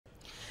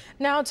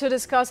Now to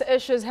discuss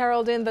issues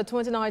heralding the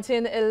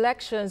 2019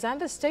 elections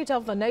and the state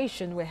of the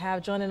nation, we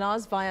have joining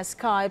us via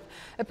Skype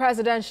a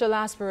presidential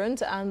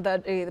aspirant and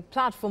the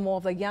platform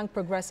of the Young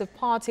Progressive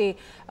Party.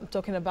 I'm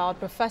talking about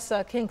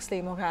Professor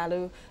Kingsley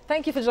Moghalu.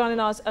 Thank you for joining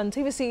us on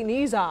TVC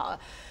News Hour.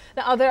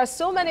 Now, there are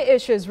so many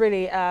issues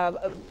really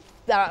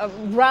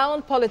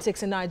around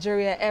politics in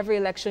Nigeria every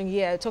election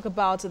year. Talk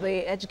about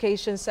the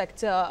education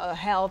sector,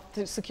 health,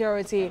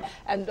 security,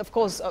 and of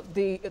course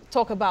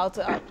talk about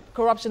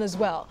corruption as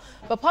well.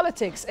 But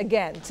politics,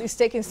 again, is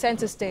taking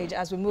center stage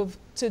as we move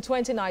to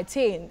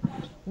 2019.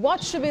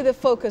 What should be the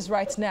focus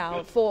right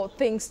now for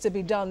things to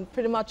be done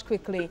pretty much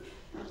quickly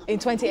in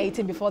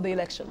 2018 before the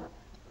election?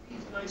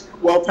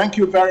 Well, thank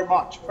you very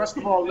much. First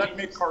of all, let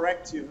me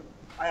correct you.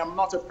 I am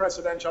not a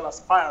presidential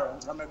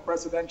aspirant. I'm a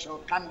presidential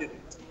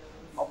candidate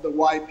of the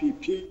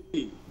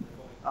YPP,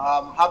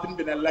 having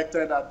been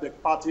elected at the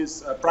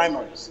party's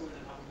primaries.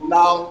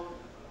 Now,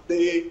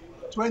 the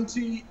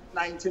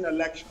 2019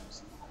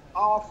 elections,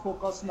 our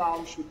focus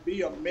now should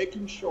be on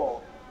making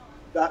sure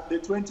that the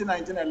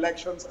 2019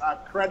 elections are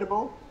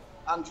credible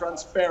and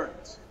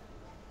transparent.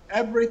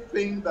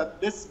 Everything that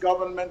this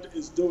government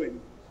is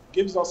doing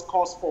gives us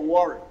cause for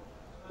worry.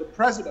 The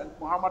President,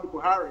 Muhammadu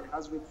Buhari,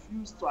 has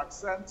refused to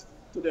accede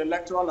to the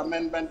Electoral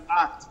Amendment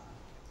Act.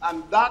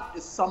 And that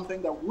is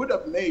something that would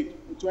have made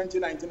the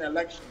 2019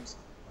 elections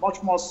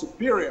much more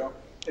superior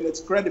in its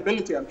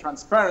credibility and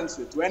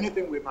transparency to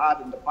anything we've had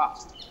in the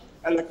past.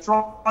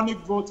 Electronic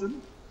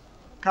voting,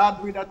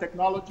 card reader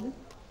technology,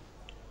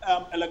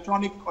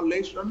 electronic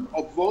collation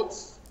of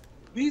votes,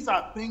 these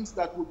are things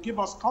that will give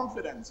us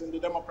confidence in the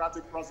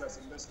democratic process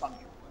in this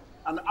country.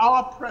 And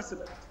our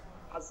president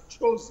has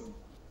chosen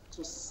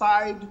to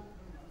side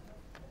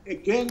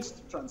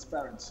against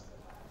transparency.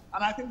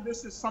 And I think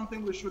this is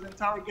something we should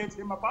interrogate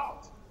him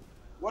about.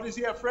 What is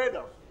he afraid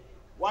of?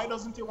 Why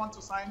doesn't he want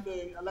to sign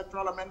the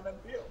Electoral Amendment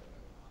Bill?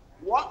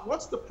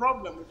 What's the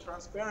problem with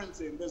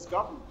transparency in this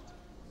government?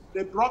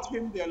 They brought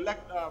him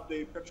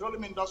the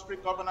Petroleum Industry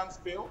Governance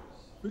Bill,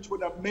 which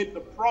would have made the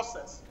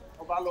process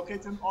of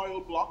allocating oil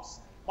blocks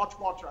much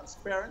more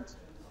transparent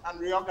and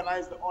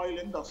reorganize the oil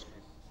industry.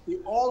 He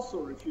also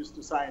refused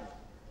to sign it.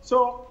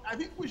 So I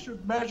think we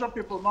should measure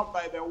people not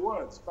by their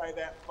words,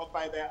 but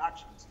by their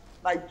actions.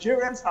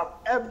 Nigerians have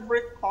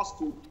every cause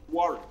to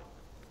worry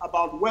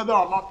about whether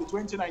or not the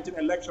 2019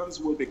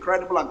 elections will be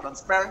credible and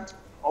transparent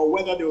or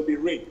whether they will be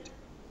rigged.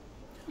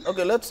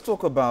 Okay, let's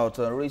talk about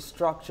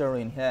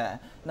restructuring here.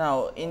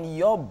 Now, in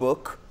your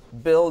book,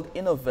 Build,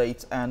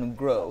 Innovate and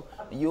Grow,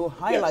 you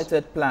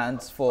highlighted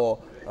plans for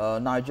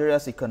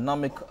Nigeria's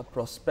economic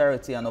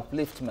prosperity and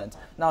upliftment.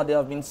 Now, there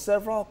have been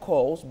several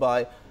calls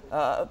by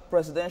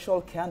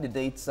presidential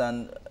candidates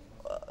and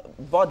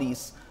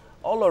bodies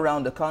all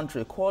around the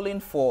country calling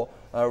for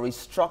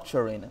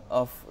restructuring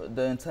of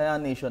the entire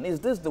nation. Is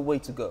this the way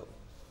to go?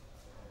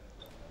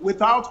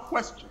 Without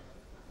question,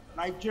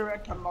 Nigeria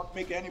cannot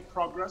make any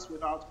progress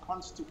without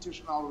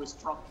constitutional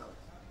restructuring,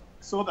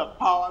 so that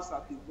powers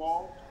are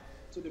devolved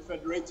to the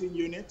federating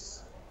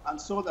units and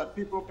so that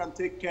people can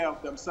take care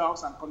of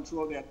themselves and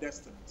control their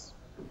destinies.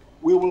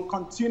 We will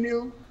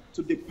continue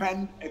to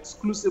depend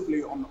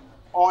exclusively on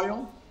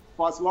oil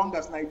for as long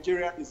as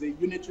Nigeria is a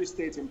unitary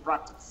state in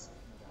practice.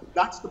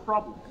 That's the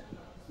problem.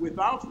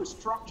 Without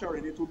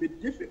restructuring, it will be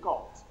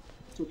difficult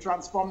to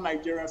transform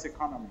Nigeria's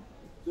economy.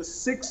 The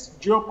 6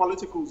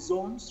 geopolitical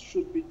zones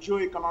should be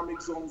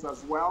geo-economic zones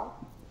as well.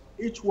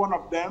 Each one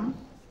of them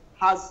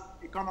has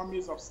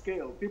economies of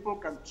scale. People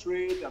can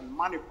trade and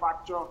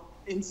manufacture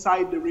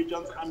inside the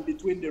regions and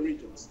between the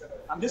regions.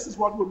 And this is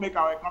what will make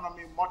our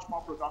economy much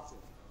more productive.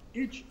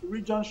 Each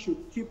region should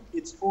keep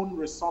its own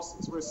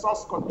resources,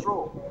 resource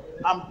control,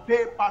 and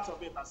pay part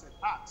of it as a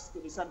tax to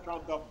the central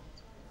government.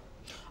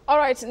 All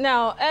right.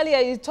 Now, earlier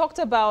you talked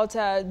about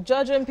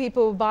judging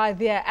people by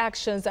their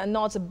actions and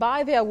not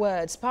by their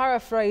words,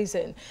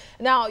 paraphrasing.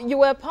 Now, you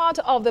were part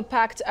of the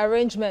pact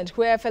arrangement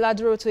where Fela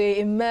Durotoye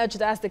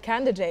emerged as the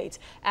candidate.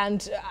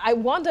 And I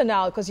wonder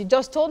now, because you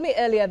just told me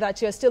earlier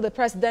that you're still the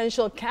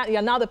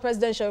you're now the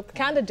presidential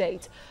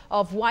candidate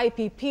of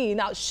YPP.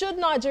 Now, should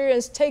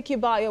Nigerians take you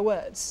by your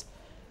words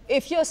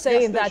if you're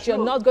saying that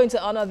you're not going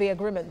to honor the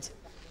agreement?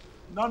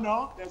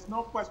 No, there's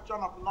no question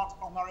of not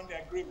honoring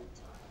the agreement.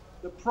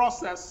 The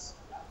process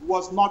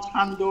was not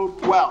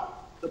handled well.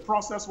 The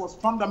process was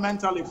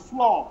fundamentally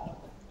flawed.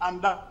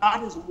 And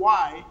that is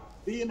why,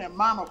 being a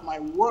man of my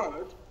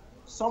word,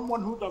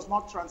 someone who does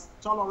not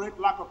tolerate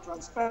lack of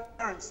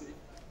transparency,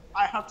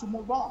 I had to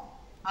move on.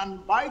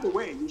 And by the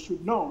way, you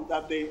should know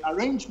that the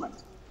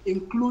arrangement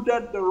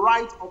included the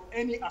right of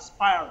any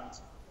aspirant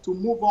to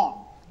move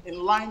on in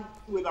line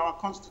with our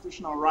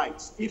constitutional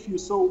rights, if you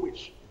so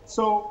wish.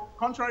 So,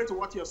 contrary to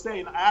what you're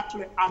saying, I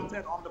actually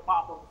acted on the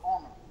path of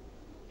honor.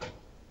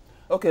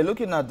 Okay,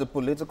 looking at the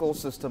political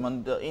system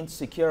and the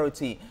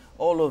insecurity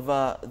all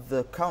over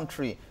the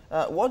country,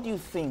 what do you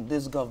think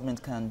this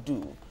government can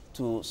do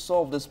to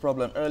solve this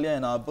problem? Earlier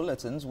in our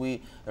bulletins,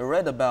 we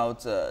read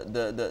about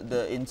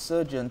the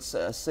insurgents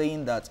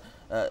saying that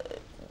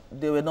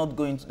they were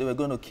going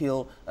to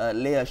kill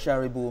Leah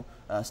Sharibu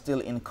still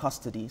in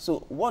custody.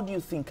 So what do you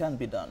think can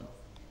be done?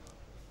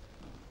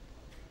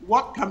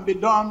 What can be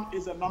done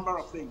is a number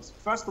of things.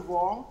 First of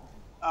all,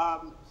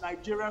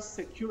 Nigeria's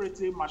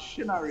security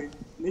machinery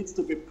needs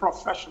to be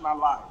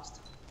professionalized.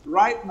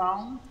 Right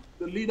now,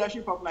 the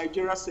leadership of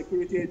Nigeria's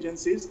security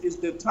agencies is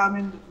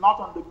determined not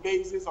on the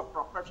basis of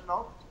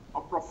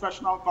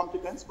professional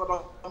competence, but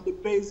on the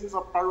basis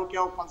of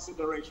parochial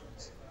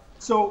considerations.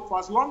 So for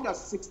as long as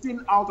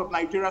 16 out of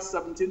Nigeria's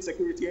 17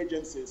 security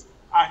agencies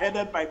are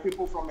headed by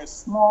people from a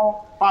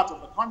small part of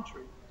the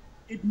country,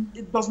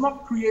 it does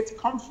not create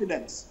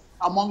confidence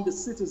among the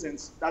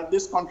citizens that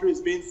this country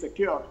is being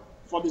secured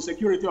for the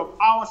security of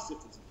our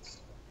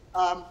citizens.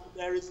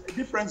 There is a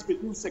difference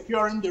between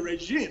securing the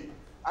regime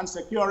and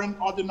securing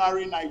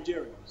ordinary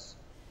Nigerians.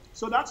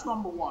 So that's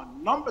number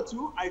one. Number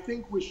two, I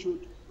think we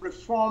should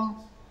reform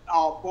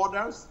our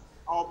borders.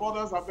 Our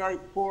borders are very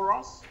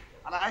porous,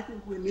 and I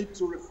think we need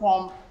to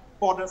reform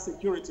border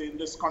security in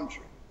this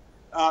country.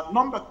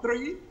 Number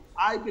three,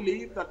 I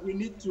believe that we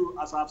need to,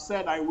 as I've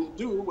said I will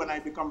do when I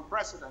become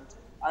president,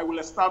 I will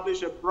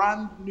establish a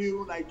brand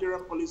new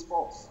Nigerian police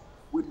force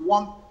with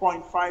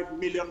 1.5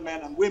 million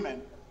men and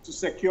women to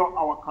secure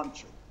our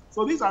country.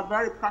 So these are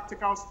very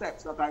practical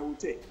steps that I will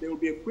take. They will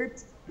be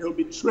equipped, they will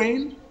be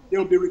trained, they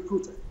will be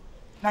recruited.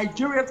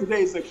 Nigeria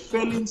today is a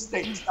failing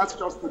state. That's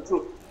just the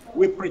truth.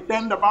 We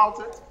pretend about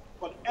it,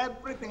 but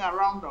everything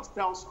around us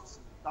tells us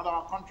that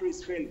our country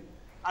is failing.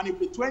 And if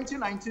the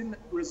 2019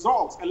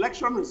 results,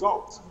 election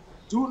results,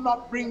 do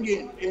not bring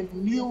in a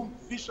new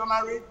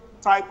visionary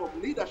type of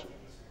leadership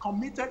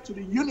committed to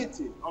the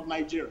unity of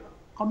Nigeria,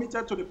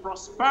 committed to the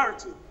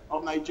prosperity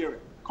of Nigeria,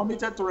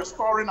 committed to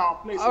restoring our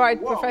place in the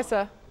world,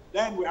 Professor,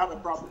 then we have a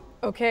problem.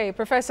 Okay,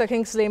 Professor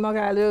Kingsley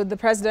Moghalu, the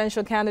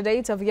presidential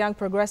candidate of Young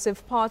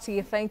Progressive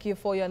Party, thank you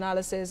for your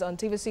analysis on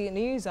TVC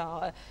News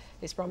Hour.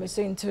 He's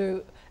promising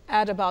to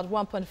add about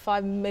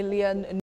 1.5 million